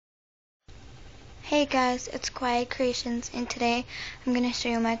Hey guys, it's Kawaii Creations, and today I'm going to show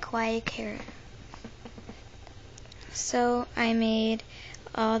you my kawaii carrot. So I made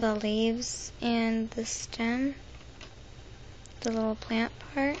all the leaves and the stem, the little plant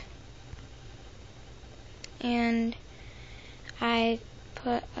part, and I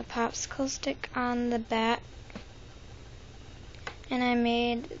put a popsicle stick on the back, and I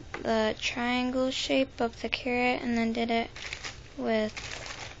made the triangle shape of the carrot and then did it with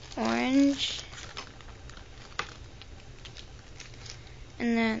orange.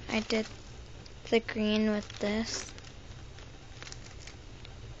 And then I did the green with this.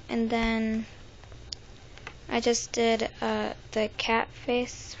 And then I just did the cat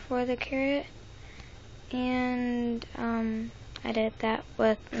face for the carrot. And I did that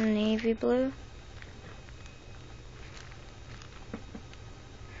with navy blue.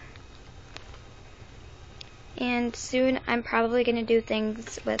 And soon I'm probably going to do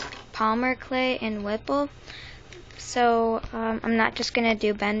things with polymer clay and Whipple. So I'm not just going to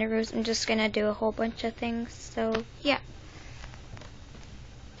do Bendaroos, I'm just going to do a whole bunch of things. So yeah.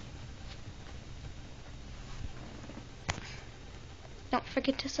 Don't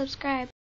forget to subscribe.